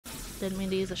Didn't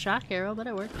mean to use a shock arrow, but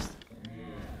it works.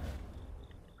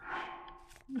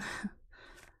 I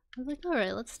was like,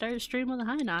 alright, let's start a stream with a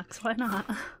Hinox, why not?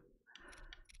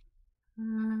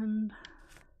 And...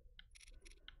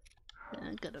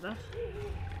 yeah, good enough.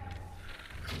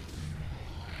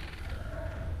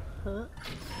 Huh.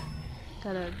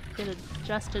 Gotta get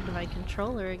adjusted to my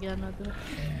controller again with the...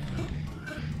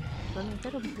 let me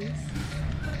hit him, please.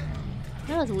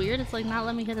 That was weird, it's like not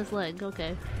letting me hit his leg.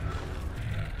 Okay.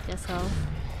 Guess I'll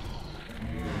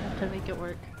have to make it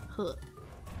work. Huh.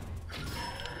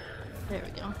 There we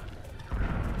go.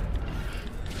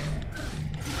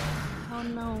 Oh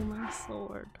no, my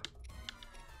sword.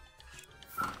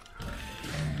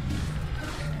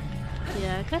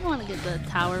 Yeah, I kinda wanna get the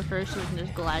tower first so we can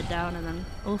just glide down and then...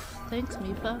 oof, thanks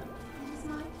Mifa.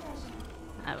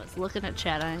 I was looking at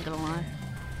chat, I ain't gonna lie.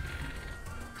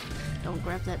 Don't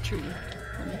grab that tree.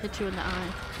 Let me hit you in the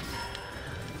eye.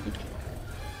 Thank you.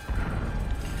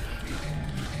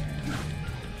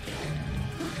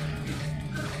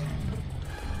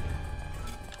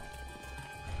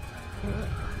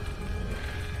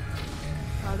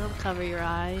 Oh, don't cover your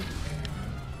eye.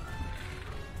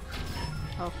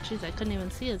 Oh, jeez, I couldn't even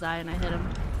see his eye and I hit him.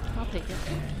 I'll take it.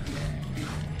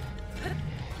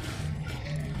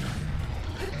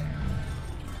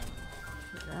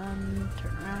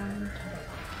 Turn around.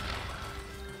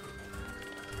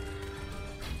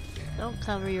 Don't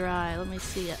cover your eye, let me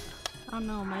see it. Oh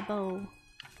no, my bow.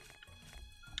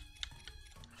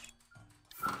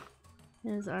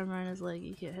 His armor and his leg,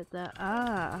 you can't hit that.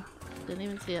 Ah! Didn't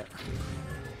even see it.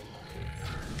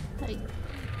 Hey.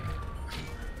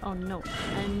 Oh no,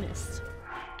 I missed.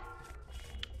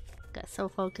 Got so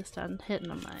focused on hitting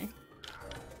him, I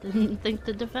didn't think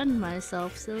to defend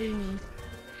myself, silly me.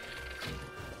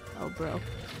 Oh bro.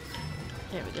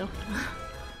 There we go.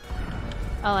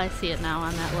 Oh, I see it now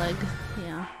on that leg.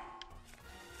 Yeah.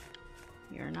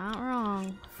 You're not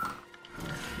wrong.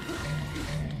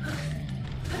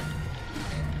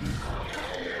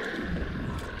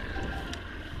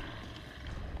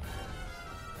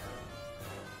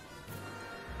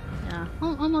 Yeah,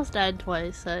 almost died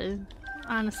twice. I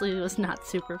honestly was not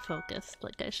super focused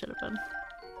like I should have been.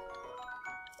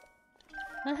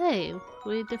 But hey,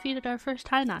 we defeated our first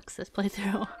Hinox this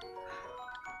playthrough.